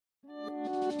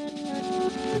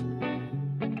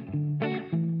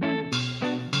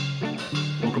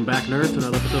Welcome back, nerds, to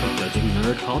another episode of Judging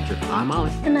Nerd Culture. I'm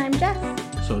Ollie. And I'm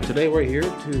Jess. So today we're here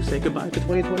to say goodbye to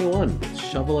 2021.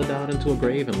 Shovel it down into a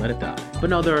grave and let it die.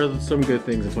 But no, there are some good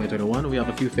things in 2021. We have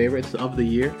a few favorites of the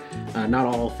year. Not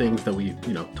all things that we,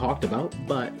 talked about,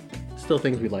 but still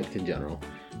things we liked in general.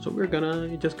 So we're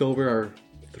gonna just go over our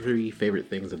 3 favorite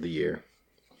things of the year.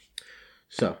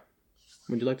 So,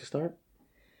 would you like to start?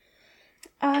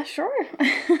 Sure.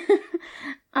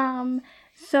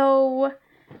 So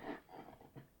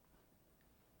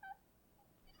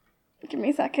give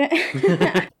me a second.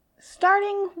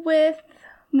 Starting with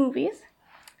movies.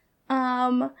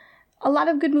 A lot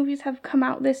of good movies have come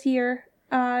out this year.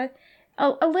 A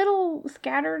little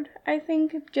scattered, I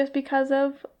think, just because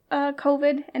of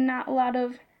COVID, and not a lot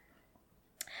of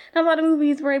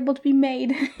movies were able to be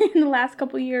made in the last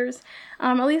couple years.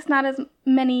 At least not as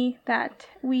many that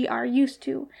we are used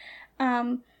to.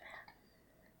 I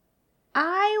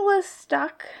was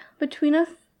stuck between a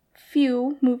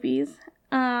few movies.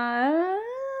 I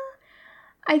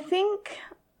think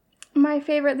my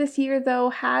favorite this year, though,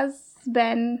 has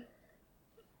been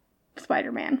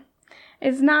Spider-Man.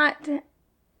 It's not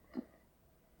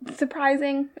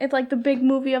surprising. It's like the big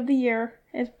movie of the year.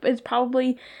 It's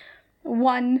probably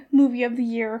one movie of the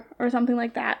year or something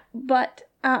like that. But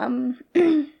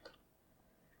it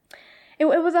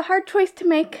was a hard choice to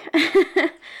make.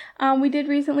 We did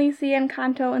recently see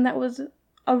Encanto, and that was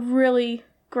a really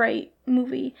great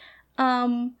movie.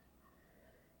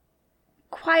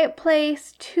 Quiet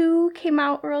Place 2 came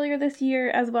out earlier this year,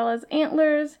 as well as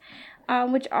Antlers,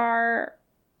 which are,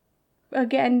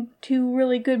 again, 2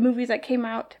 really good movies that came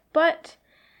out. But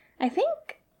I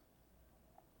think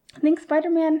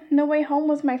Spider-Man No Way Home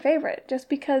was my favorite, just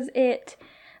because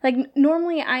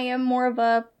normally I am more of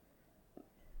a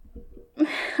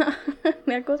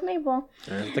there goes Mabel.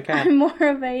 There's the cat. I'm more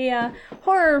of a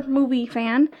horror movie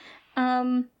fan.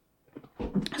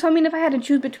 So, if I had to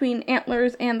choose between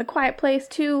Antlers and The Quiet Place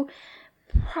 2,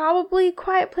 probably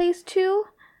Quiet Place 2.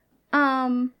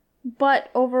 But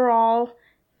overall,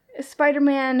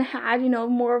 Spider-Man had,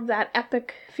 more of that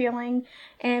epic feeling,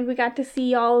 and we got to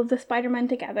see all of the Spider-Men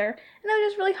together. And it was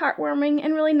just really heartwarming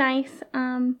and really nice,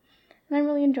 and I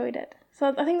really enjoyed it.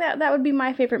 So I think that would be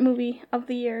my favorite movie of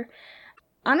the year.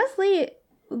 Honestly,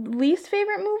 least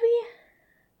favorite movie?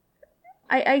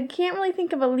 I can't really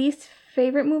think of a least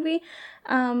favorite movie.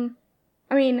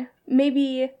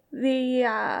 Maybe the...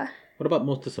 What about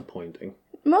most disappointing?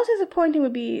 Most disappointing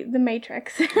would be The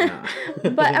Matrix. Nah.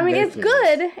 But, it's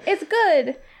good. It's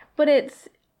good. But it's,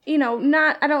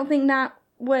 not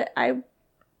what I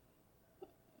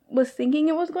was thinking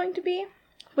it was going to be.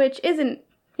 Which isn't,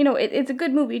 it's a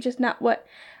good movie, just not what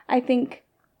I think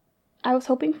I was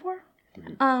hoping for.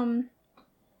 Mm-hmm.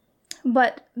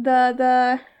 But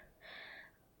the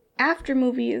after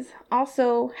movies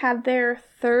also had their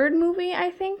 3rd movie,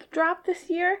 I think, drop this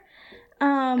year.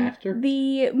 After?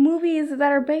 The movies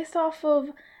that are based off of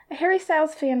a Harry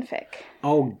Styles fanfic.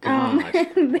 Oh, gosh.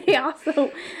 They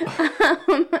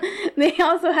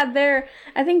also had their,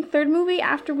 I think, 3rd movie,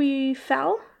 After We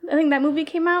Fell. I think that movie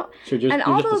came out. So and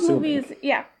all those movies,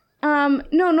 yeah. No.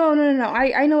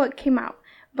 I know it came out.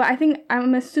 But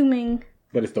I'm assuming...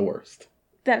 But it's the worst.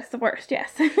 That it's the worst,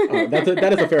 yes.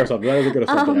 That is a fair assumption. That is a good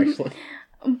assumption, actually.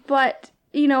 But,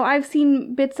 I've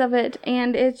seen bits of it,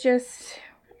 and it's just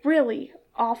really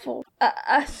awful.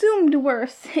 Assumed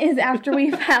worse is After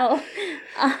We Fell.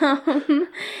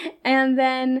 And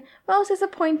then, most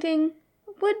disappointing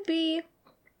would be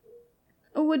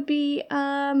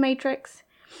Matrix.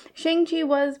 Shang-Chi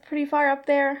was pretty far up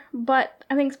there, but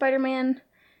I think Spider-Man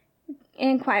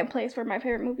and Quiet Place were my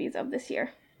favorite movies of this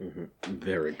year. Mm-hmm.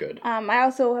 Very good. I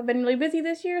also have been really busy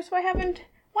this year, so I haven't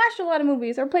watched a lot of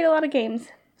movies or played a lot of games.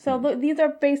 So these are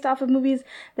based off of movies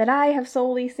that I have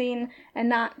solely seen, and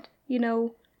not,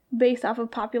 based off of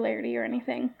popularity or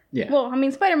anything. Yeah. Well,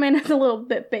 Spider-Man is a little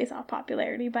bit based off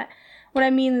popularity, but what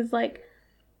I mean is,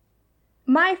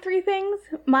 my 3 things,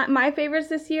 my favorites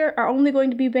this year are only going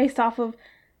to be based off of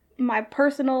my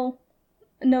personal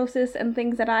gnosis and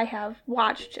things that I have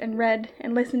watched and read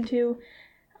and listened to,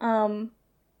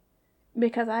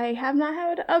 because I have not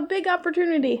had a big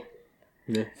opportunity.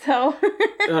 Yeah. So.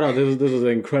 No, this is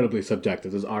incredibly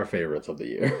subjective. This is our favorites of the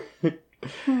year.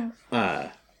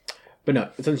 But no,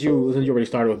 since you already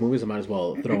started with movies, I might as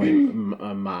well throw in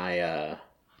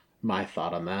my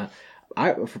thought on that.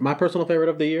 My personal favorite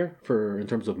of the year, in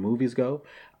terms of movies go,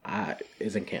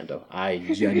 is Encanto. I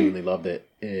genuinely loved it.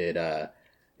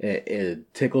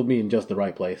 It tickled me in just the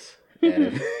right place,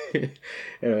 and it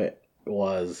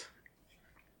was.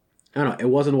 I don't know. It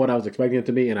wasn't what I was expecting it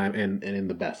to be, and in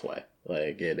the best way.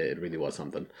 It really was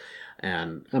something.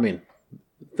 And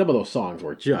some of those songs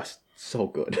were just so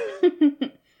good.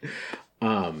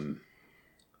 I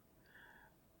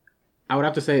would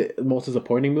have to say the most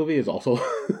disappointing movie is also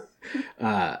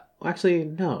actually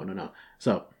no.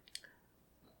 So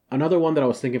another one that I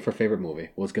was thinking for favorite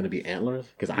movie was going to be Antlers,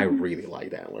 because I really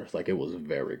liked Antlers. Like, it was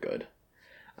very good.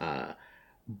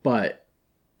 But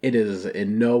it is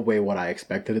in no way what I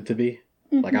expected it to be.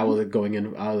 Like, I was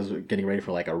getting ready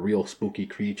for like a real spooky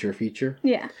creature feature.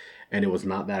 Yeah. And it was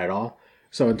not that at all.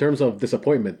 So in terms of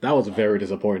disappointment, that was very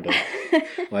disappointing.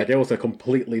 Like, it was a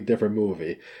completely different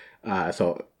movie.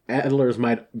 So Antlers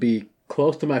might be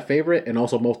close to my favorite and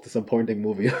also most disappointing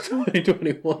movie of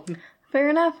 2021. Fair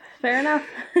enough. And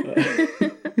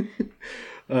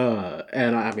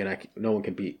I mean, no one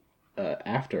can beat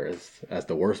After as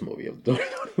the worst movie of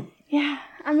 2021. Yeah,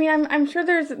 I mean, I'm sure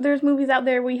there's movies out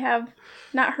there we have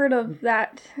not heard of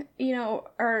that,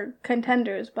 are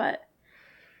contenders, but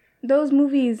those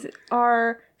movies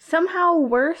are somehow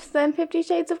worse than 50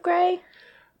 Shades of Grey.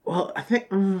 Well, I think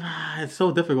it's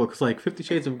so difficult because, like, 50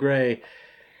 Shades of Grey,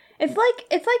 it's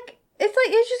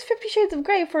just 50 Shades of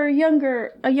Grey for a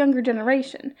younger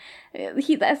generation.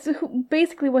 That's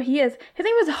basically what he is. His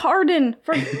name is Harden.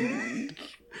 For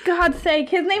God's sake,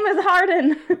 his name is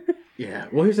Harden. Yeah.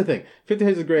 Well, here's the thing. 50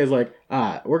 Shades of Grey is like,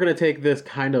 we're gonna take this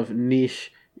kind of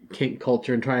niche kink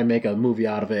culture and try and make a movie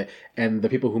out of it, and the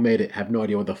people who made it have no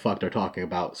idea what the fuck they're talking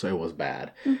about, so it was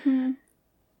bad. Mm-hmm.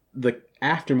 The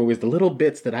After movies, the little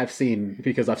bits that I've seen,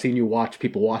 because I've seen you watch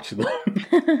people watch them.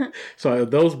 So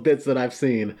those bits that I've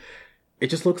seen, it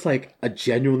just looks like a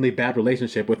genuinely bad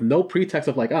relationship with no pretext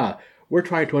of like, we're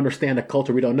trying to understand a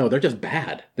culture we don't know. They're just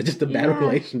bad. They're just a bad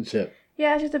relationship.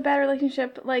 Yeah, it's just a bad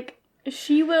relationship. Like,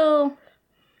 she will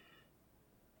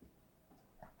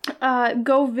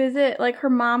go visit, like, her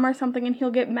mom or something, and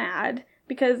he'll get mad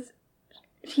because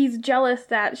he's jealous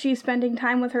that she's spending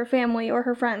time with her family or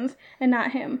her friends and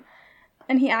not him.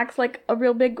 And he acts like a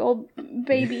real big old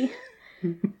baby.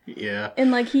 Yeah.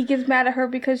 And, like, he gets mad at her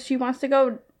because she wants to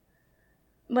go,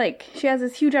 like, she has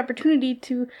this huge opportunity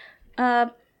to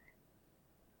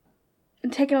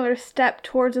take another step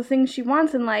towards the things she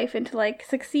wants in life and to, like,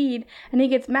 succeed. And he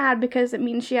gets mad because it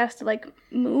means she has to, like,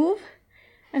 move.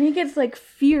 And he gets, like,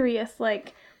 furious,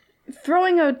 like,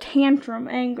 throwing a tantrum,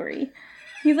 angry.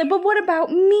 He's like, but what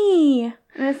about me?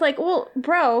 And it's like, well,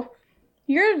 bro,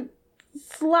 you're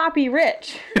sloppy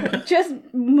rich. Just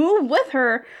move with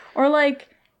her. Or, like,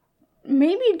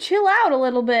 maybe chill out a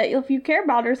little bit. If you care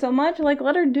about her so much, like,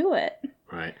 let her do it.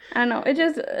 Right. I don't know.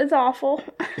 It's awful.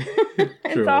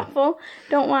 It's awful.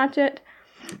 Don't watch it.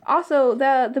 Also,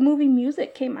 the movie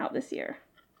Music came out this year.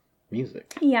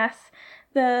 Music? Yes.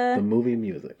 The movie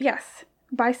Music? Yes.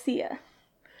 By Sia.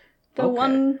 The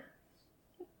one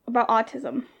about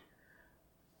autism.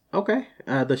 Okay.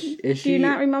 Is she... Do you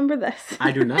not remember this?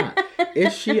 I do not.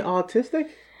 Is she autistic?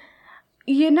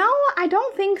 I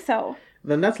don't think so.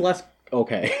 Then that's less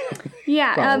okay.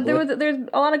 Yeah, there's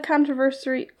a lot of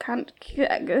controversy.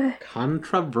 Controversy.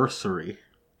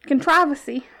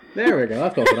 Controversy. There we go.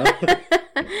 That's close enough.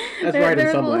 That's right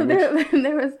in some language.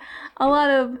 There was a lot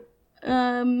of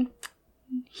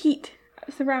heat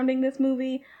surrounding this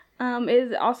movie. It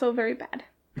is also very bad.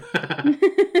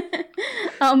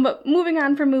 But moving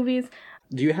on from movies.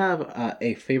 Do you have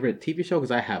a favorite TV show?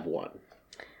 Because I have one.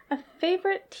 A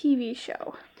favorite TV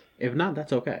show? If not,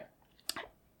 that's okay.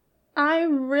 I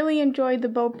really enjoyed the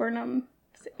Bo Burnham's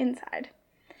Inside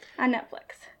on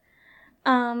Netflix.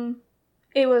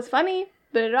 It was funny,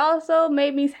 but it also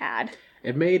made me sad.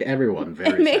 It made everyone very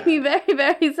sad. It made me very,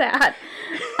 very sad.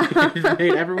 It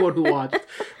made everyone who watched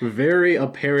very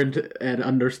apparent and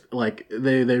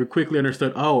they quickly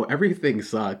understood, oh, everything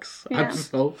sucks. Yeah. I'm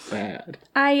so sad.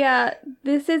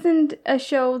 This isn't a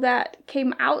show that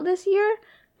came out this year,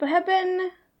 but have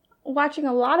been watching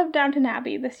a lot of Downton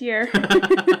Abbey this year. So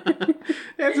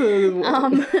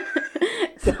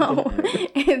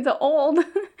it's old.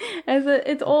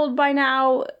 It's old by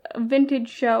now, vintage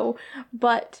show,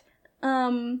 but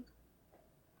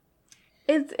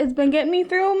it's been getting me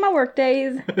through my work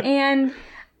days, and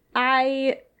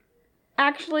I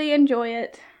actually enjoy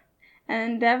it.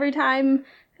 And every time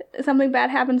something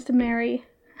bad happens to Mary,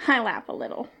 I laugh a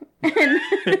little.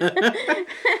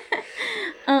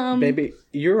 Baby,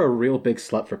 you're a real big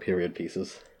slut for period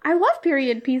pieces. I love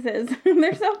period pieces.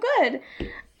 They're so good.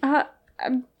 Yeah,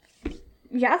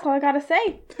 that's all I gotta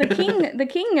say. The king,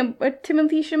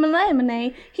 Timothy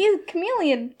Chalamet. He's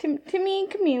chameleon. Timmy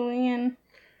Chameleon.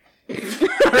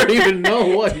 I don't even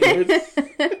know what he is.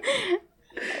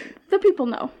 The people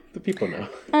know. The people know.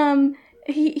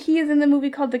 He is in the movie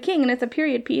called The King, and it's a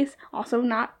period piece. Also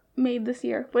not made this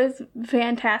year, but it's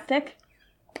fantastic.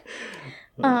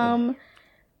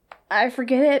 I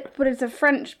forget it, but it's a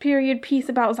French period piece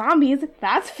about zombies.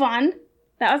 That's fun.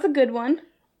 That was a good one.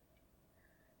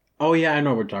 Oh, yeah, I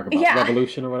know what we're talking about. Yeah.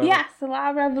 Revolution or whatever? Yes, La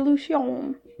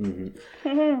Revolution.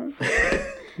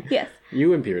 Yes.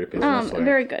 You and period pieces.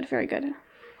 Very good, very good.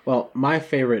 Well, my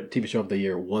favorite TV show of the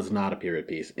year was not a period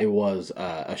piece. It was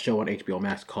a show on HBO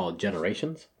Max called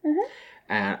Generations. Mm-hmm.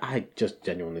 And I just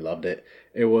genuinely loved it.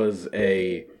 It was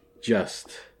a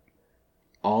just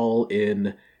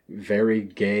all-in, very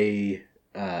gay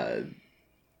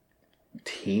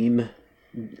teen,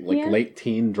 late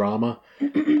teen drama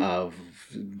of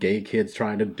gay kids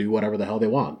trying to do whatever the hell they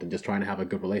want and just trying to have a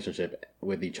good relationship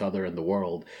with each other and the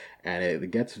world. And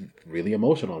it gets really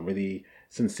emotional and really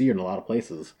sincere in a lot of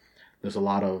places. There's a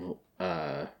lot of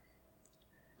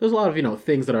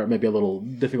things that are maybe a little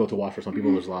difficult to watch for some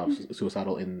people. There's a lot of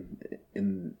suicidal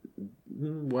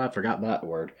I forgot that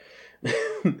word.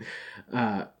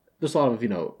 There's a lot of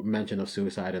mention of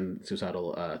suicide and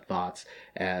suicidal thoughts,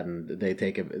 and they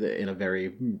take it in a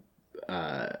very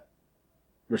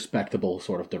respectable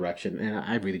sort of direction, and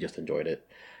I really just enjoyed it.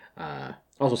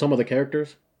 Also, some of the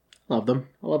characters, love them.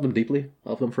 I love them deeply.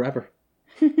 Love them forever.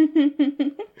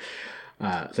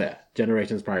 So yeah,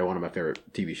 Generations is probably one of my favorite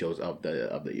TV shows of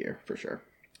the year for sure.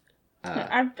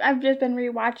 I've just been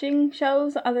rewatching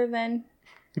shows other than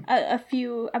a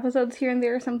few episodes here and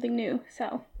there, something new.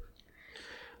 So.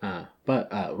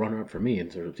 But runner up for me in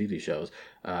terms of TV shows,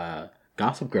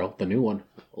 Gossip Girl, the new one,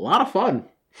 a lot of fun.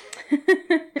 I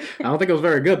don't think it was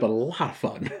very good, but a lot of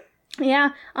fun.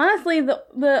 Yeah, honestly,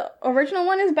 the original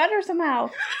one is better somehow.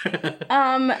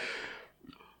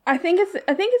 I think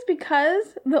it's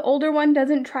because the older one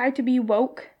doesn't try to be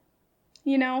woke.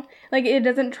 It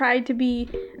doesn't try to be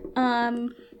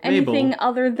anything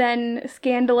other than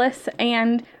scandalous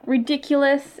and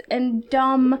ridiculous and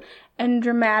dumb and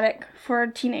dramatic for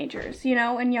teenagers,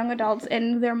 and young adults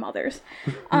and their mothers.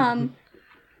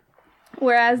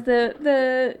 Whereas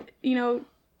the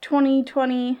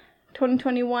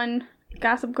 2021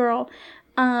 Gossip Girl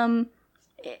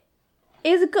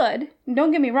is good.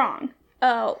 Don't get me wrong.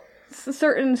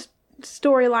 Certain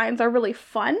storylines are really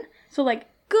fun. So,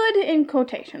 good in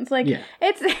quotations.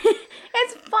 It's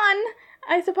fun,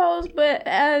 I suppose, but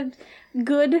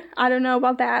good, I don't know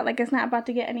about that. It's not about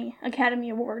to get any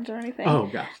Academy Awards or anything. Oh,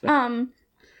 gosh. All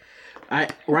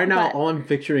I'm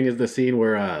picturing is the scene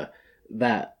where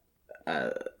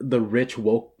the rich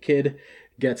woke kid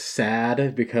gets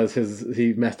sad because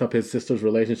he messed up his sister's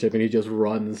relationship and he just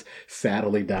runs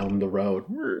sadly down the road.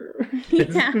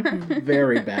 It's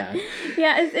very bad.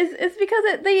 Yeah, it's because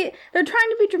they're trying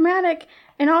to be dramatic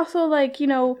and also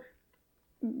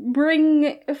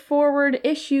bring forward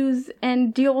issues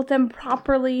and deal with them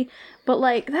properly, but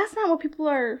that's not what people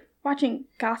are watching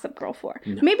Gossip Girl for.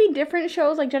 No. Maybe different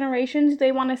shows like Generations,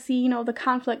 they want to see the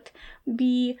conflict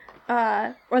be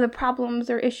or the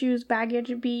problems or issues,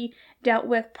 baggage be dealt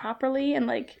with properly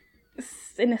and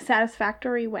in a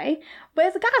satisfactory way. But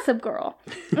it's a Gossip Girl,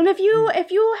 and if you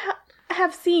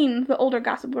have seen the older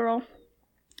Gossip Girl,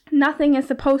 nothing is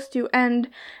supposed to end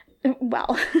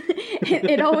well.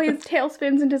 it always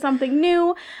tailspins into something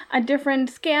new, a different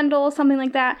scandal, something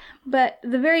like that. But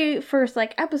the very first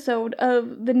episode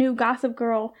of the new Gossip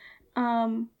Girl,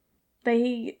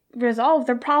 they resolve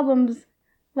their problems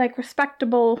like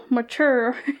respectable,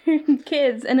 mature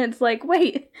kids, and it's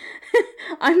wait,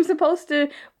 I'm supposed to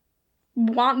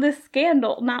want this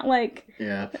scandal, not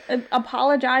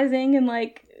apologizing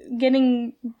and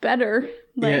getting better.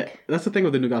 Yeah, that's the thing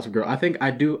with the new Gossip Girl. I think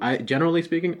I generally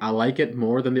speaking, I like it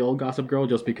more than the old Gossip Girl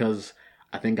just because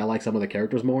I think I like some of the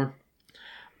characters more.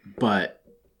 But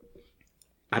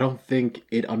I don't think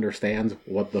it understands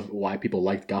why people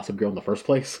liked Gossip Girl in the first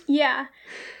place. Yeah.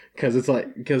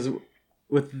 Because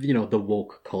with the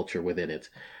woke culture within it,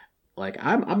 I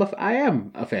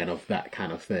am a fan of that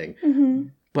kind of thing. Mm-hmm.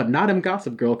 But not in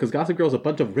Gossip Girl, because Gossip Girl is a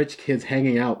bunch of rich kids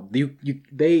hanging out.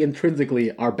 They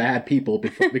intrinsically are bad people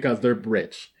because they're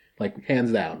rich,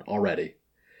 hands down already.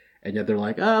 And yet they're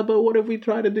but what if we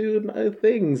try to do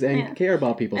things and care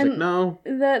about people? It's no.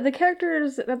 The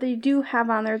characters that they do have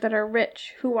on there that are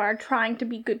rich, who are trying to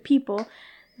be good people,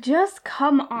 just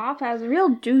come off as real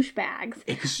douchebags.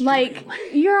 Extremely.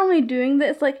 You're only doing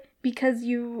this because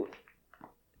you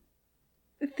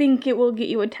think it will get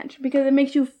you attention, because it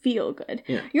makes you feel good.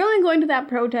 Yeah. You're only going to that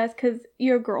protest because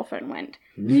your girlfriend went.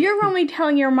 You're only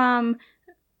telling your mom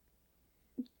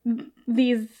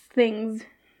these things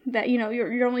that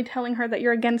you're only telling her that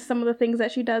you're against some of the things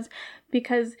that she does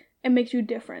because it makes you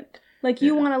different.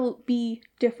 You want to be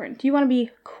different. You want to be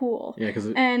cool. Yeah, because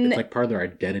it's part of their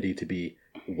identity to be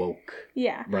woke.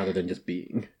 Yeah. Rather than just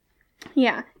being.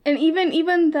 Yeah, and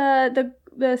even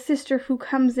the sister who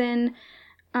comes in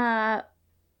as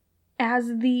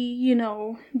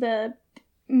the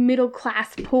middle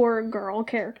class poor girl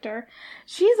character,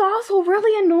 she's also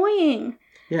really annoying.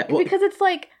 Yeah, well, because it's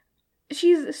like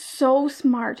she's so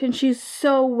smart and she's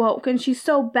so woke and she's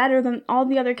so better than all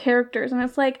the other characters, and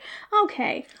it's like,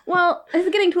 okay, well, it's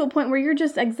getting to a point where you're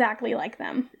just exactly like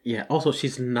them. yeah. Also,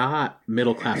 she's not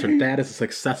middle class. Her dad is a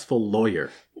successful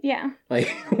lawyer. Yeah. Like,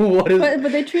 what is?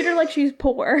 But they treat her like she's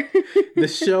poor. The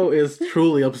show is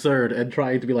truly absurd and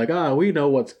trying to be like, we know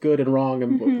what's good and wrong,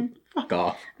 and fuck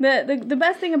off. The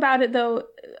best thing about it, though,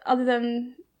 other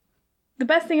than the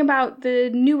best thing about the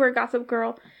newer Gossip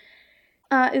Girl,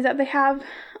 is that they have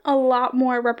a lot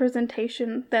more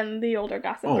representation than the older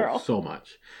Gossip Girl. Oh, so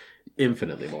much.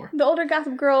 Infinitely more. The older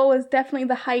Gossip Girl was definitely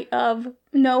the height of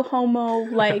no homo,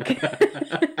 like,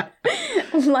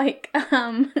 look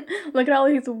at all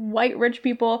these white rich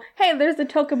people. Hey, there's the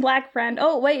token black friend.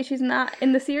 Oh, wait, she's not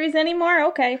in the series anymore?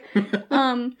 Okay.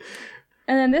 And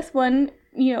then this one,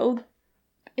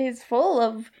 is full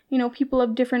of, people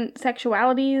of different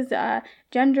sexualities,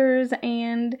 genders,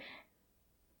 and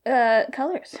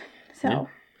colors. So. Yeah.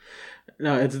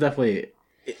 No, it's definitely...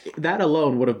 That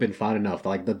alone would have been fine enough.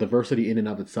 Like, the diversity in and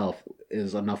of itself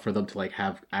is enough for them to, like,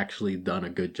 have actually done a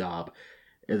good job.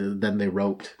 And then they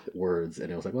wrote words,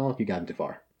 and it was like, well, you gotten too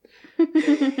far.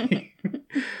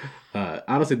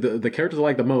 Honestly, the characters I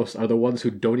like the most are the ones who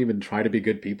don't even try to be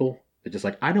good people. They're just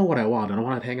like, I know what I want, and I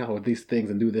want to hang out with these things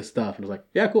and do this stuff. And it's like,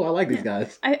 yeah, cool, I like these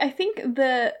guys. I think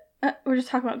we're just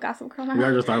talking about Gossip Girl now. We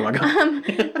are just talking about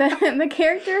Gossip Girl. The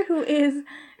character who is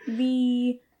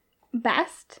the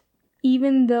best,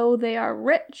 even though they are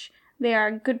rich, they are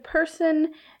a good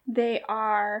person, they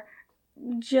are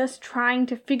just trying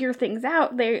to figure things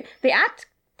out. They act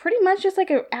pretty much just like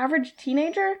an average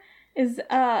teenager, is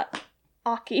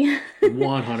Aki.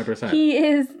 100%. He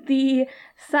is the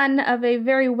son of a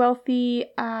very wealthy,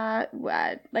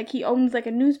 like he owns like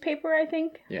a newspaper, I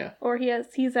think. Yeah. Or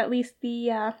he's at least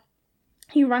he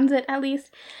runs it at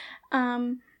least.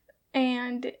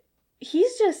 And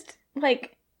he's just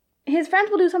like, his friends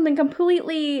will do something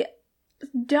completely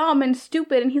dumb and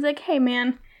stupid, and he's like, hey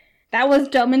man, that was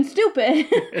dumb and stupid.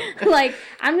 Like,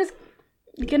 I'm just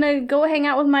gonna go hang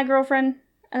out with my girlfriend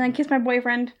and then kiss my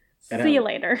boyfriend. See you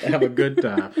later. Have a good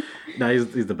time. No,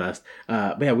 he's the best.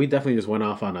 But yeah, we definitely just went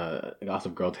off on a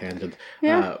Gossip Girl tangent.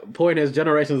 Yeah. Point is,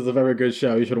 Generations is a very good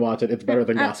show. You should watch it. It's better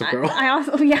than Gossip Girl. I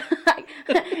also, yeah.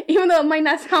 Even though it might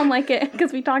not sound like it,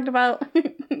 because we talked about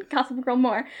Gossip Girl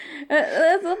more.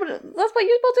 That's what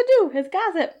you're supposed to do, is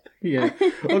gossip. Yeah.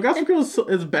 Well, Gossip Girl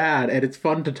is bad, and it's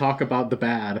fun to talk about the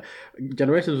bad.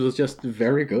 Generations was just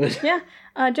very good. Yeah.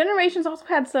 Generations also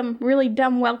had some really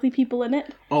dumb, wealthy people in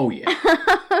it. Oh, yeah.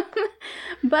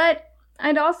 But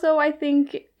it also, I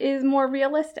think, is more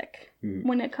realistic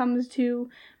when it comes to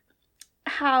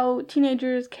how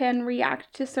teenagers can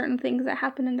react to certain things that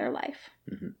happen in their life.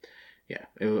 Mm-hmm. Yeah.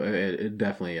 It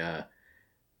definitely...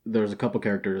 There's a couple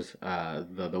characters,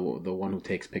 the one who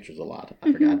takes pictures a lot.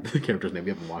 I forgot the character's name.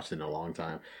 We haven't watched it in a long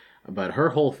time. But her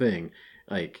whole thing,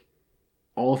 like,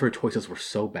 all of her choices were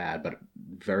so bad, but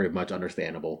very much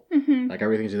understandable. Mm-hmm. Like,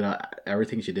 everything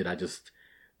she did, I just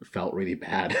felt really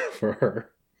bad for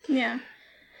her. Yeah.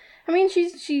 I mean,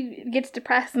 she gets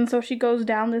depressed, and so she goes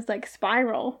down this, like,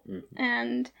 spiral. Mm-hmm.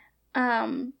 And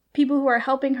people who are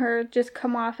helping her just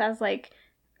come off as, like,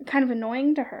 kind of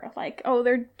annoying to her. Like, oh,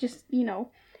 they're just,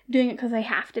 doing it because they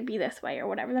have to be this way or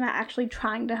whatever. They're not actually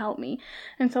trying to help me.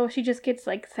 And so she just gets,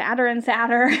 like, sadder and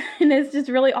sadder, and it's just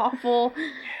really awful.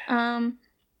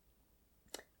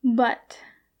 But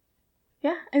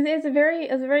yeah, it's a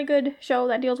very good show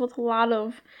that deals with a lot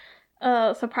of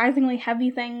surprisingly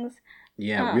heavy things.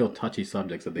 Yeah, real touchy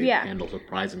subjects that they handle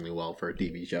surprisingly well for a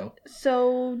TV show.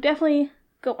 So definitely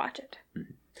go watch it.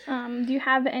 Mm-hmm. Do you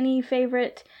have any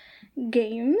favorite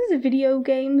video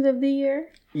games of the year?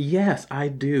 Yes, I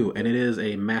do, and it is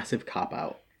a massive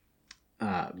cop-out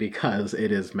because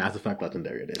it is Mass Effect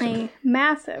Legendary Edition. A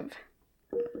massive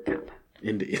cop-out.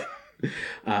 Indeed.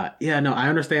 Yeah, no, I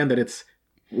understand that it's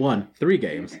 3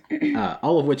 games,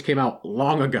 all of which came out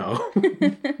long ago.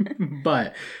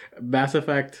 But Mass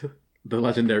Effect, the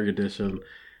Legendary Edition,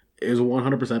 is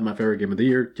 100% my favorite game of the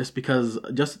year, just because,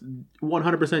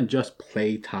 100% just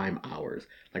playtime hours.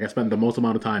 Like, I spent the most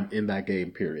amount of time in that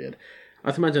game, period.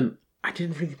 Not to mention, I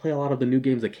didn't really play a lot of the new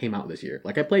games that came out this year.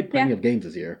 Like, I played plenty of games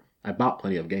this year. I bought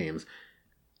plenty of games.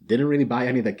 Didn't really buy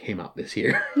any that came out this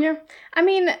year. Yeah. I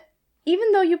mean,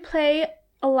 even though you play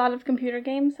a lot of computer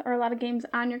games, or a lot of games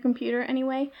on your computer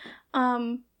anyway,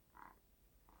 a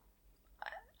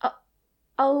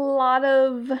a lot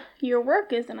of your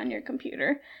work isn't on your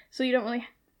computer, so you don't really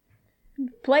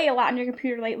play a lot on your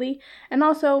computer lately. And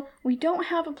also, we don't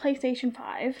have a PlayStation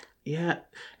 5. Yeah.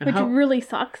 Which really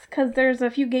sucks, because there's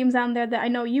a few games on there that I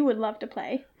know you would love to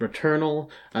play. Returnal,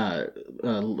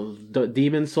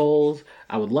 Demon Souls.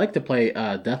 I would like to play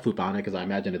Deathloop on it, because I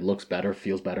imagine it looks better,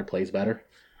 feels better, plays better.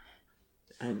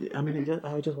 And, I mean,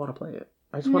 I just want to play it.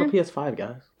 I just want a PS5,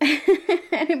 guys.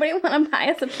 Anybody want to buy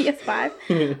us a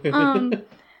PS5?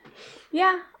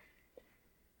 Yeah.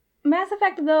 Mass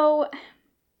Effect, though,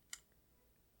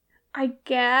 I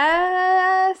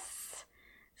guess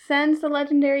since the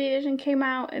Legendary Edition came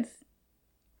out,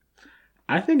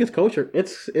 I think it's kosher.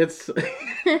 It's it's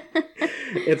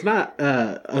not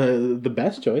the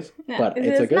best choice, but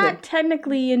it's a good one. It's not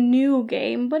technically a new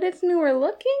game, but it's newer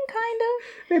looking, kind of.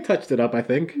 They touched it up, I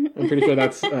think. I'm pretty sure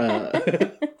that's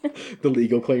the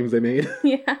legal claims they made.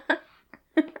 Yeah.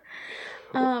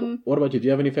 What about you? Do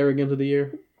you have any favorite games of the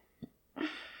year?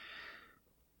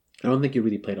 I don't think you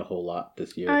really played a whole lot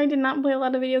this year. I did not play a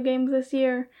lot of video games this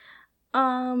year.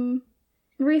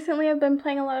 Recently I've been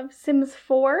playing a lot of Sims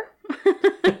 4.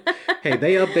 Hey,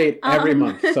 they update every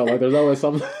month, so like there's always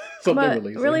something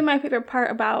releasing. Really my favorite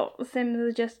part about Sims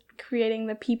is just creating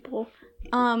the people.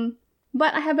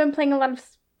 But I have been playing a lot of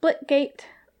Splitgate.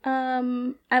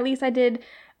 At least I did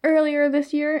earlier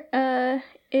this year.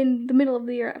 In the middle of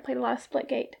the year I played a lot of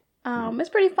Splitgate. It's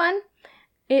pretty fun.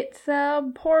 It's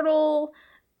Portal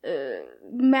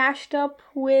mashed up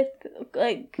with,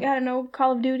 like, I don't know,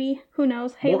 Call of Duty. Who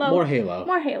knows? Halo. More Halo.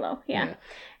 More Halo, yeah.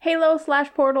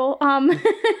 Halo/Portal.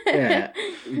 Yeah.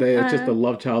 It's just the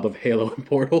love child of Halo and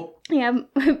Portal. Yeah.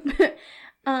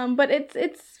 But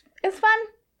it's fun.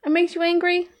 It makes you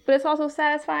angry, but it's also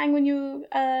satisfying when you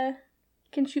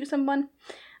can shoot someone.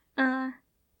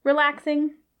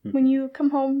 Relaxing when you come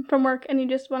home from work and you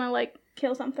just want to, like,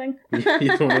 kill something. You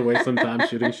just want to waste some time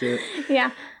shooting shit.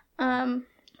 Yeah.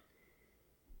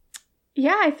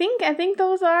 Yeah, I think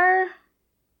those are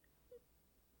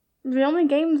the only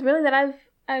games really that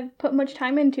I've put much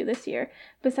time into this year.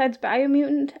 Besides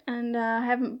Biomutant, and I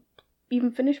haven't even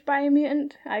finished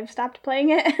Biomutant. I've stopped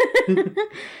playing it.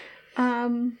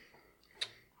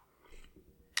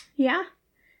 Yeah.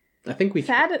 I think we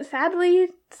sadly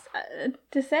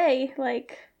to say,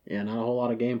 like, yeah, not a whole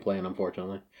lot of gameplay,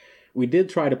 unfortunately. We did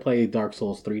try to play Dark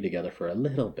Souls 3 together for a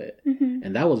little bit,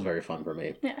 and that was very fun for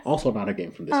me. Yes. Also not a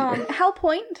game from this year.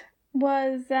 Hellpoint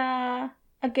was a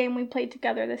game we played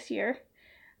together this year.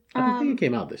 I don't think it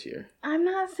came out this year. I'm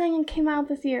not saying it came out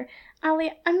this year.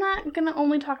 Ali, I'm not going to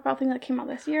only talk about things that came out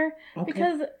this year,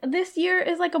 because this year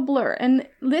is like a blur, and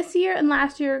this year and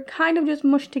last year kind of just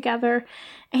mushed together,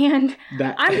 and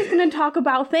I'm just going to talk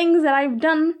about things that I've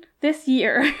done this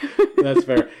year. That's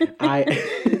fair.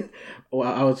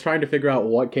 I was trying to figure out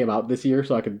what came out this year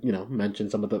so I could, mention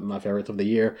some of my favorites of the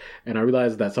year. And I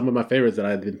realized that some of my favorites that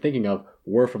I had been thinking of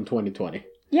were from 2020.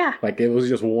 Yeah. Like, it was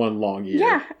just one long year.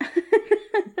 Yeah.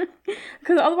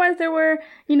 Because otherwise there were,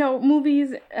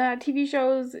 movies, TV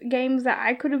shows, games that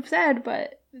I could have said,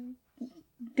 but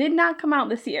did not come out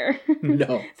this year.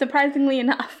 No. Surprisingly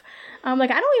enough. I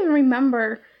don't even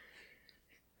remember.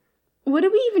 What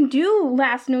did we even do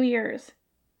last New Year's?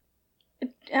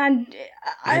 And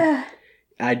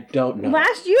I don't know.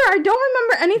 Last year, I don't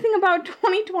remember anything about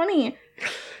 2020.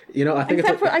 I think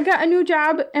except for I got a new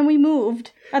job and we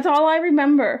moved. That's all I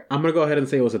remember. I'm gonna go ahead and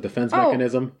say it was a defense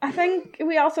mechanism. I think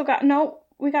we also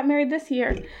we got married this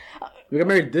year. We got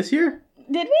married this year?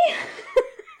 Did we?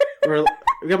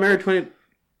 We got married 20.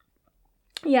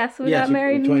 Yes, we got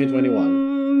married in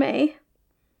 2021. May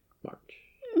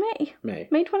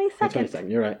 22nd. May 22nd.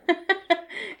 You're right.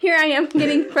 Here I am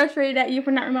getting frustrated at you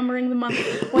for not remembering the month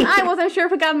when I wasn't sure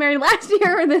if we got married last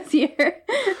year or this year.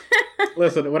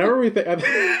 Listen, whenever we think...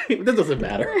 this doesn't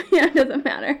matter. Yeah, it doesn't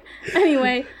matter.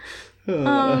 Anyway,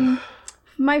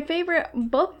 my favorite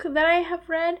book that I have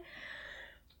read...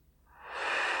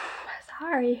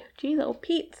 Sorry. Jeez, oh,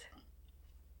 Pete.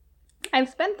 I've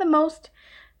spent the most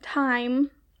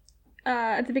time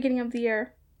at the beginning of the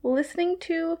year listening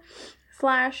to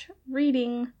 /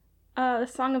 reading The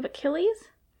Song of Achilles,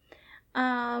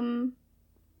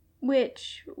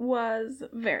 which was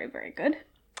very, very good.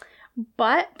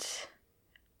 But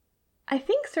I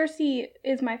think Cersei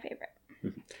is my favorite.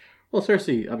 Well,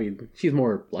 Cersei, I mean, she's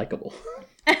more likable.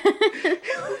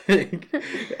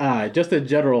 Just in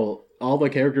general, all the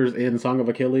characters in Song of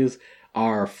Achilles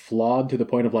are flawed to the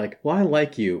point of like, well, I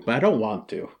like you, but I don't want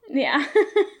to. Yeah.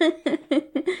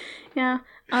 Yeah.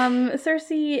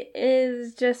 Cersei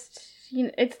is just,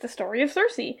 it's the story of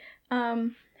Cersei.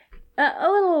 A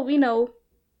little,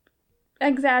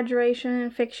 exaggeration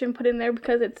and fiction put in there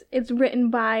because it's written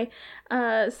by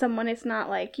someone. It's not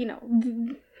like,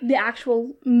 the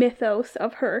actual mythos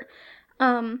of her.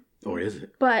 Or is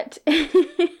it? But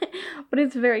but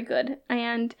it's very good,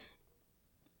 and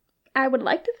I would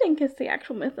like to think it's the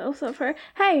actual mythos of her.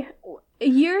 Hey,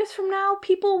 years from now,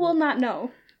 people will not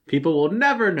know. People will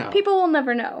never know. People will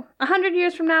never know. 100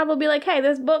 years from now, they'll be like, hey,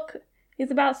 this book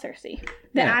is about Cersei.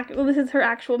 This is her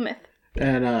actual myth.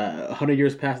 And 100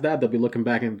 years past that, they'll be looking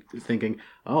back and thinking,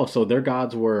 oh, so their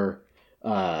gods were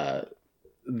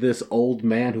this old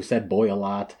man who said boy a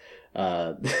lot.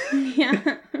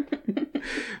 Yeah.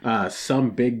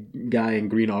 Some big guy in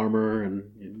green armor and,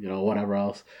 whatever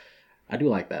else. I do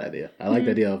like that idea. I like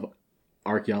the idea of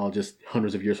archaeologists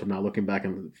hundreds of years from now looking back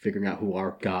and figuring out who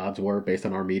our gods were based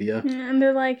on our media. And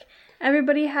they're like,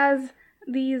 everybody has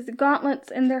these gauntlets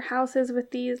in their houses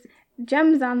with these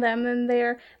gems on them, and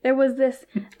there was this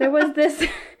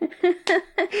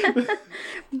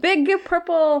big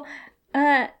purple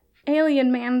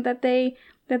alien man that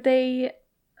they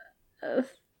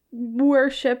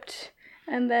worshipped,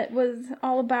 and that was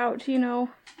all about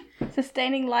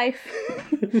sustaining life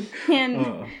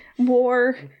and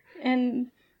war, and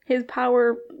his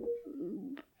power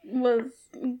was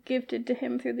gifted to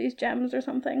him through these gems or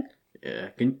something. Yeah.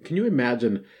 Can you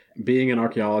imagine being an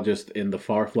archaeologist in the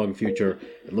far-flung future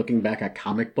and looking back at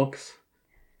comic books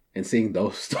and seeing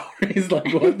those stories?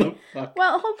 Like, what the fuck?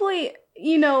 Well, hopefully,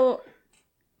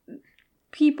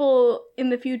 people in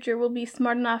the future will be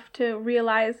smart enough to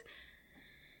realize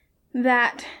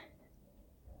that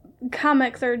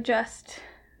comics are just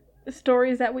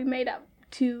stories that we made up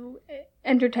to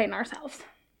entertain ourselves.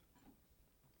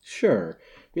 Sure.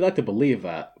 We like to believe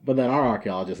that, but then our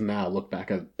archaeologists now look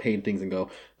back at paintings and go,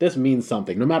 this means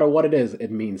something. No matter what it is, it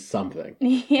means something.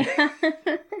 Yeah.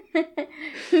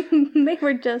 They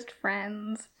were just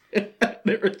friends.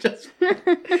 They were just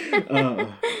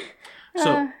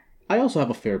So, I also have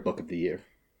a favorite book of the year.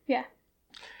 Yeah.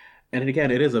 And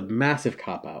again, it is a massive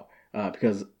cop-out.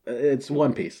 Because it's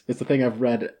One Piece. It's the thing I've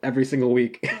read every single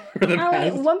week for the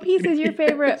past One Piece is your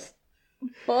favorite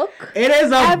book? It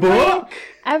is a book!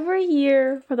 Every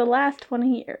year for the last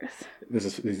 20 years.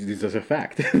 This is a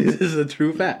fact. This is a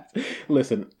true fact.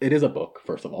 Listen, it is a book,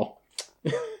 first of all.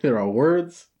 There are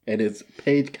words, and it's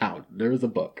page count. There is a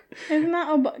book. It's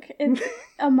not a book. It's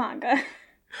a manga.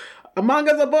 A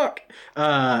manga's a book.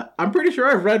 I'm pretty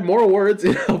sure I've read more words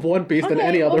of One Piece than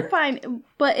any other. Fine,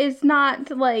 but it's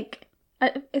not like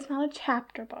it's not a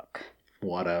chapter book.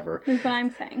 Whatever. Is what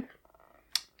I'm saying.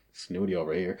 Snooty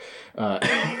over here.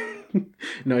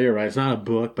 No, you're right. It's not a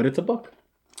book, but it's a book,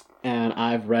 and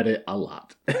I've read it a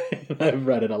lot. I've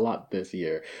read it a lot this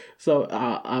year, so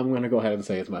I'm gonna go ahead and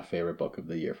say it's my favorite book of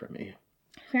the year for me.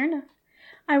 Fair enough.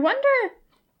 I wonder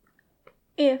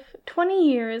if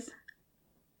 20 years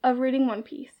of reading One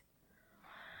Piece,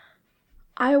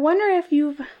 I wonder if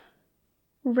you've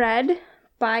read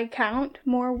by count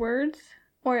more words,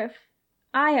 or if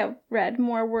I have read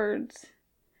more words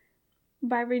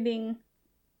by reading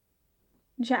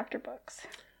chapter books.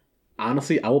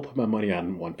 Honestly, I will put my money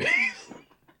on One Piece.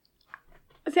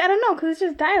 See, I don't know, because it's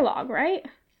just dialogue, right?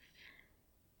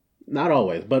 Not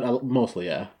always, but mostly,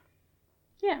 yeah.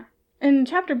 Yeah. And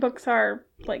chapter books are,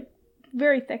 like,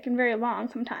 very thick and very long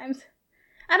sometimes.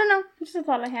 I don't know. It's just a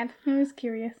thought I had. I was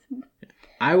curious.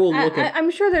 I will look at... I'm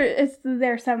sure it's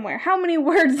there somewhere. How many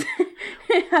words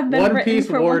have been One written Piece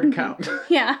for word One count.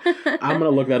 Yeah. I'm going to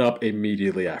look that up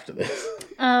immediately after this.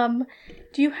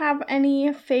 Do you have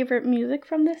any favorite music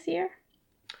from this year?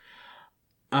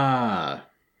 I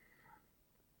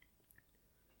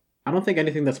don't think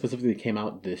anything that specifically came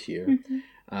out this year.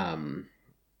 Mm-hmm.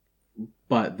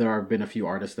 But there have been a few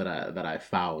artists that I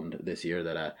found this year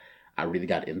that I really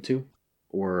got into.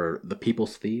 Or the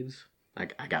People's Thieves. I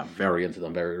got very into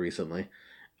them very recently.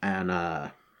 And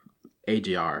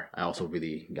AJR, I also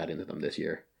really got into them this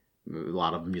year. A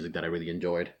lot of music that I really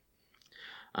enjoyed.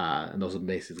 And those are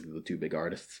basically the two big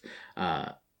artists.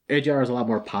 AJR is a lot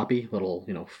more poppy, little,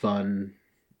 fun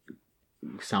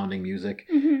sounding music.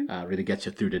 Mm-hmm. Really gets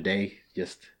you through the day.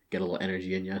 Just get a little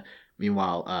energy in you.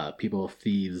 Meanwhile, the People's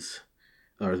Thieves,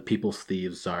 their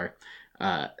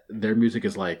music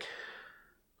is like...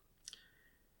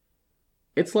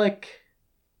 It's like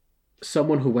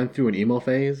someone who went through an emo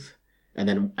phase and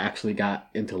then actually got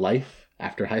into life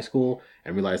after high school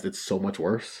and realized it's so much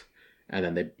worse, and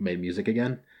then they made music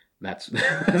again. That's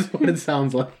what it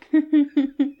sounds like.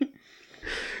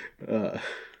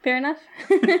 Fair enough.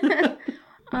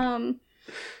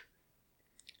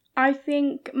 I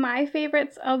think my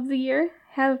favorites of the year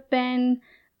have been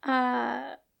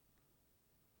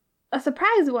a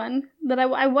surprise one that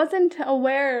I wasn't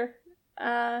aware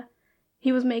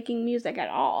he was making music at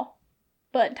all.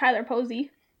 But Tyler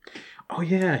Posey. Oh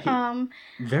yeah,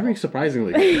 very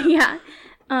surprisingly. Yeah.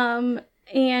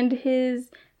 And his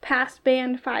past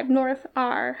band 5 North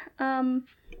are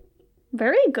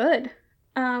very good.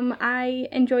 I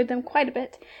enjoyed them quite a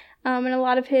bit. And a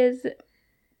lot of his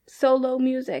solo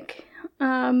music.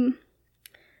 When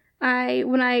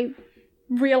I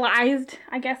realized,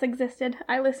 I guess, existed,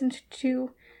 I listened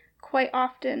to quite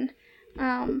often.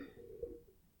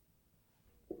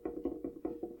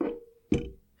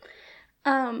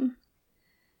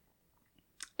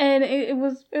 And it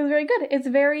was very good. It's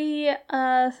very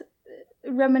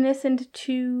reminiscent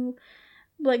to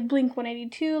like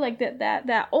Blink-182, like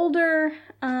that older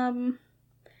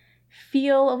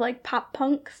feel of like pop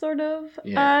punk sort of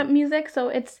music. So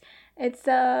it's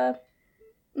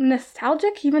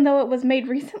nostalgic, even though it was made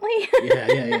recently.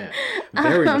 Yeah.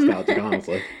 Very nostalgic,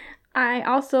 honestly. I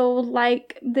also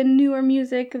like the newer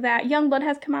music that Youngblood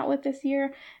has come out with this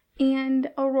year,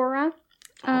 and Aurora.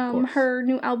 Her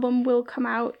new album will come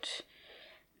out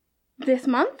this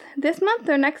month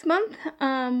or next month,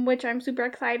 which I'm super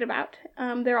excited about.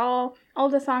 They're all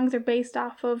the songs are based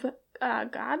off of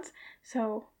Gods,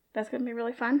 so that's gonna be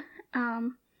really fun.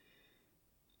 That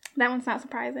one's not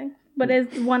surprising, but is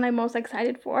one I'm most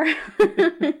excited for.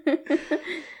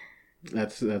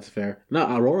 That's fair.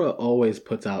 No, Aurora always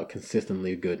puts out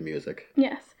consistently good music.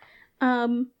 Yes.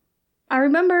 I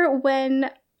remember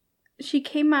when she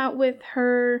came out with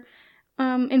her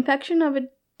Infection of a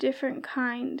Different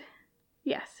Kind.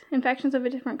 Yes, Infections of a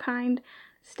Different Kind,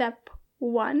 Step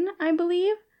 1, I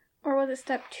believe. Or was it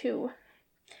Step 2? I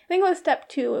think it was Step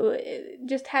 2. It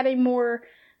just had a more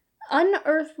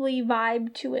unearthly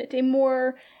vibe to it. A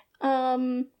more,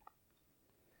 well,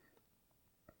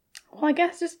 I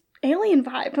guess just alien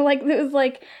vibe. Like, it was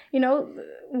like,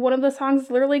 one of the songs is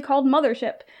literally called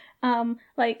Mothership.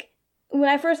 Like, when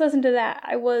I first listened to that,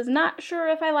 I was not sure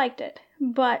if I liked it,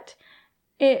 but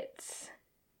that's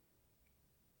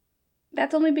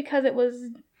only because it was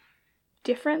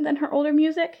different than her older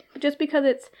music. But just because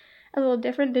it's a little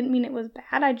different didn't mean it was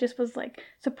bad. I just was like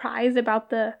surprised about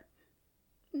the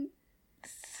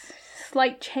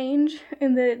slight change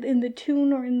in the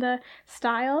tune or in the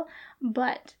style,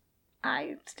 but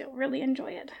I still really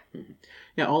enjoy it. Mm-hmm.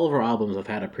 Yeah, all of her albums have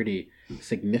had a pretty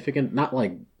significant, not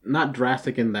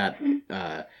drastic in that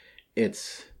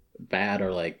it's bad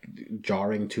or like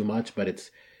jarring too much, but it's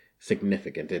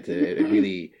significant. It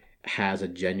really has a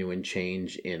genuine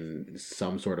change in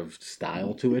some sort of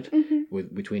style to it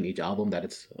between each album that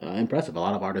it's impressive. A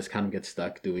lot of artists kind of get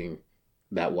stuck doing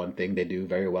that one thing they do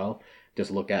very well.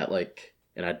 Just look at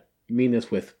and I mean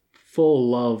this with full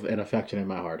love and affection in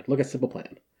my heart. Look at Simple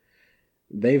Plan.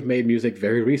 They've made music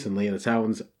very recently and it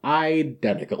sounds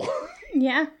identical.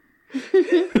 Yeah.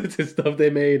 to stuff they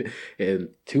made in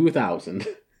 2000.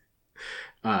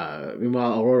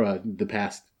 Meanwhile, Aurora, the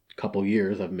past couple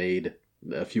years, have made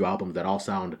a few albums that all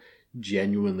sound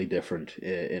genuinely different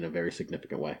in a very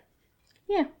significant way.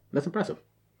 Yeah. That's impressive.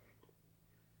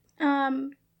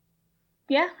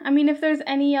 Yeah, I mean, if there's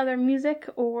any other music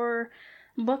or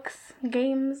books,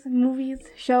 games, movies,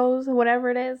 shows, whatever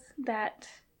it is that,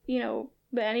 that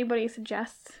anybody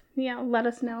suggests, let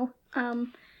us know.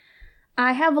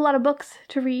 I have a lot of books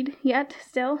to read yet,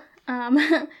 still. And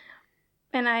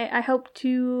I hope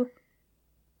to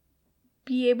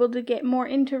be able to get more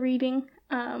into reading,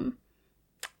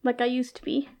 like I used to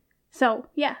be. So,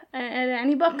 yeah,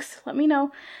 any books, let me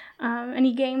know.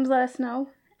 Any games, let us know.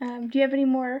 Do you have any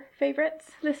more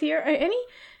favorites this year? Or any,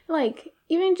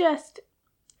 even just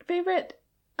favorite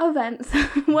events?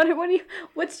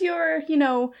 What's your,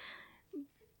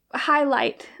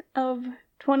 highlight of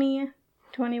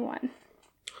 2021?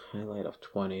 Highlight of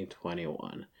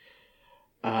 2021.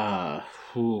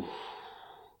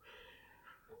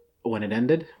 When it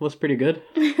ended was pretty good.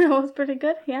 It was pretty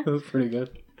good, yeah. It was pretty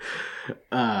good.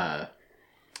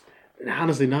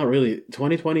 Honestly, not really.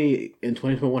 2020 and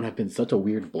 2021 have been such a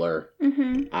weird blur.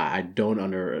 Mm-hmm. I don't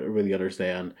really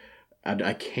understand.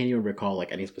 I can't even recall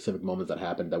any specific moments that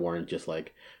happened that weren't just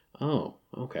oh,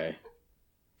 okay.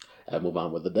 I move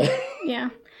on with the day. Yeah.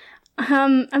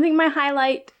 I think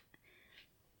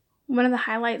one of the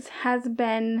highlights has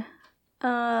been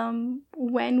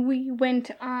when we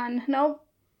went on. Nope,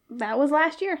 that was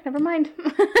last year. Never mind.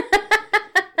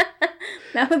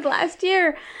 That was last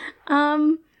year.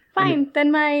 Fine.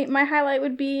 Then my highlight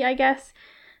would be, I guess,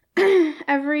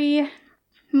 every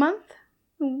month,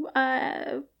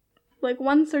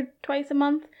 once or twice a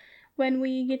month, when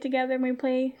we get together and we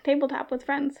play tabletop with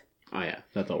friends. Oh yeah,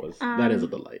 that's always that is a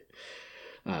delight.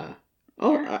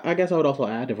 Oh, Yeah. I guess I would also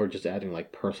add, if we're just adding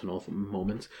like personal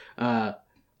moments, our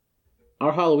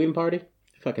Halloween party,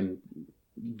 fucking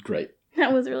great.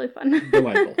 That was really fun.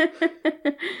 Delightful.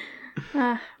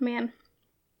 Man.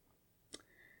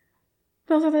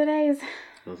 Those are the days.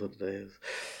 Those are the days.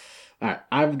 All right,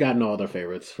 I've got no other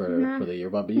favorites for the year.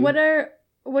 But you? What are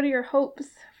your hopes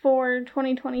for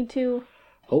 2022?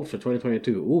 Hopes for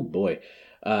 2022. Oh boy,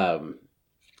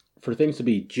 for things to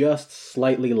be just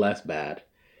slightly less bad.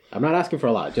 I'm not asking for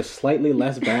a lot. Just slightly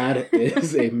less bad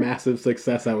is a massive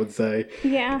success, I would say.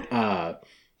 Yeah.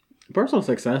 Personal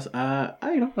success. I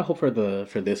hope for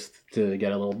this to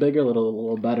get a little bigger, a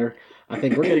little better. I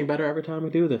think we're getting better every time we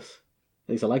do this.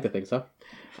 At least I like to think so.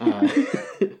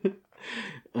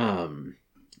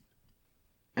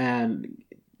 And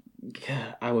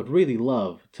I would really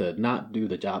love to not do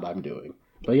the job I'm doing.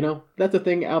 But that's the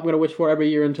thing I'm gonna wish for every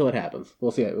year until it happens.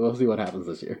 We'll see what happens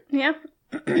this year. Yeah.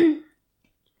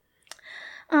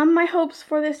 My hopes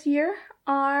for this year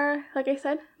are, like I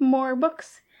said, more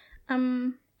books.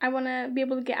 I want to be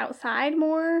able to get outside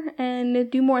more and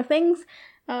do more things.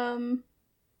 So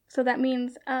that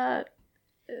means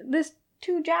this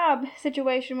 2-job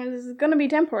situation was going to be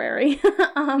temporary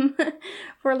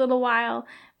for a little while,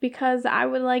 because I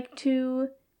would like to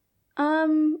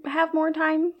have more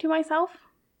time to myself.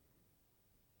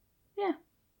 Yeah,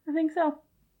 I think so.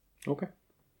 Okay.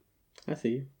 I see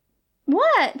you.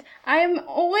 What? I have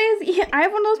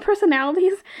one of those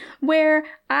personalities where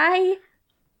I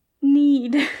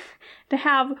need to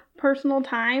have personal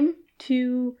time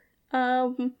to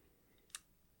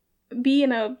be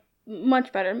in a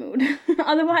much better mood.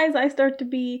 Otherwise, I start to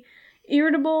be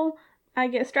irritable, I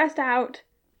get stressed out,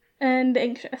 and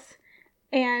anxious.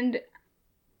 And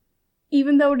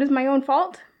even though it is my own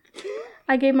fault,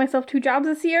 I gave myself 2 jobs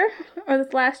this year, or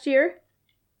this last year.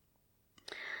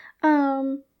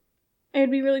 It'd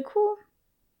be really cool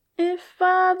if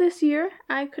this year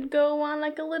I could go on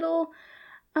like a little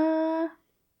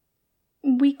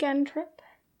weekend trip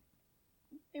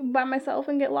by myself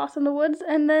and get lost in the woods,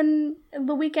 and then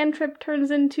the weekend trip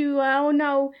turns into, oh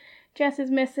no, Jess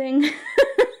is missing.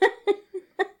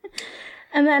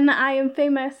 And then I am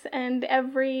famous and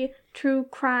every true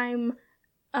crime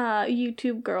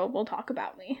YouTube girl will talk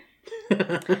about me.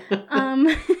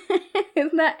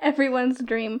 Isn't that everyone's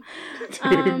dream?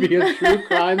 To be a true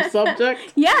crime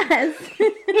subject? Yes.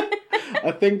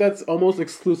 I think that's almost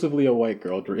exclusively a white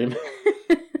girl dream.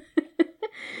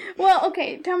 Well,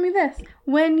 okay, tell me this.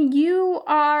 When you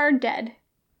are dead,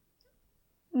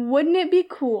 wouldn't it be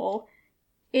cool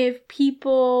if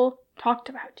people talked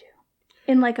about you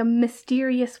in like a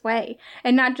mysterious way,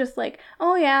 and not just like,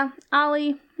 oh yeah,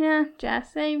 Ollie, yeah,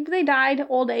 Jess, they died,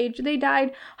 old age, they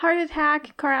died, heart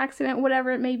attack, car accident,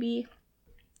 whatever it may be.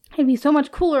 It'd be so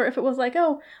much cooler if it was like,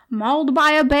 oh, mauled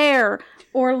by a bear,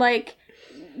 or like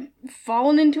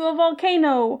fallen into a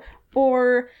volcano,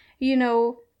 or,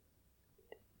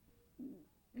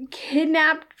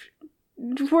 kidnapped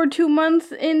for 2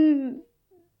 months in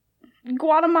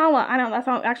Guatemala. I don't know,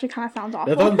 that actually kind of sounds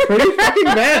awful. That sounds pretty fucking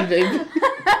bad, babe.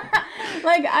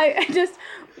 Like, I just,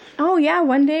 oh yeah,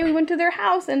 one day we went to their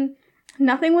house and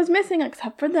nothing was missing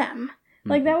except for them.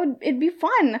 Like, it'd be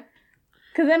fun.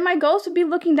 Because then my ghost would be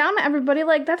looking down at everybody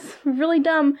like, that's really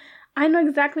dumb. I know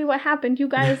exactly what happened. You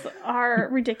guys are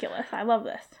ridiculous. I love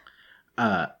this.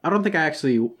 I don't think I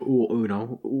actually,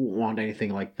 want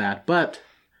anything like that. But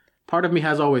part of me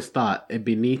has always thought it'd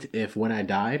be neat if when I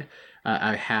died,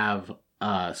 I have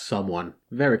someone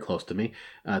very close to me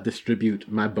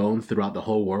distribute my bones throughout the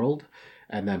whole world.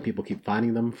 And then people keep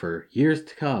finding them for years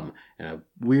to come. And a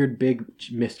weird big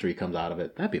mystery comes out of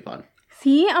it. That'd be fun.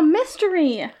 See? A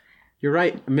mystery. You're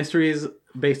right. Mysteries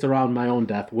based around my own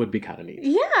death would be kind of neat.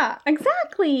 Yeah,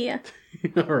 exactly.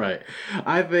 All right.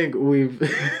 I think we've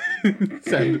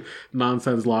said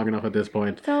nonsense long enough at this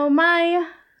point. So my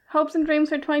hopes and dreams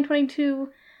for 2022,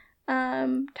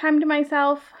 time to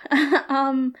myself,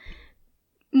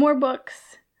 more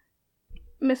books,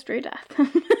 mystery death.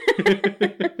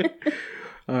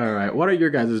 All right. What are your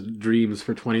guys' dreams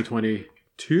for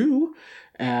 2022?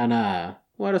 And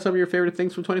what are some of your favorite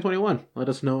things from 2021? Let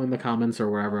us know in the comments or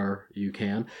wherever you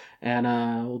can. And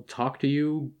we'll talk to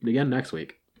you again next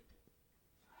week.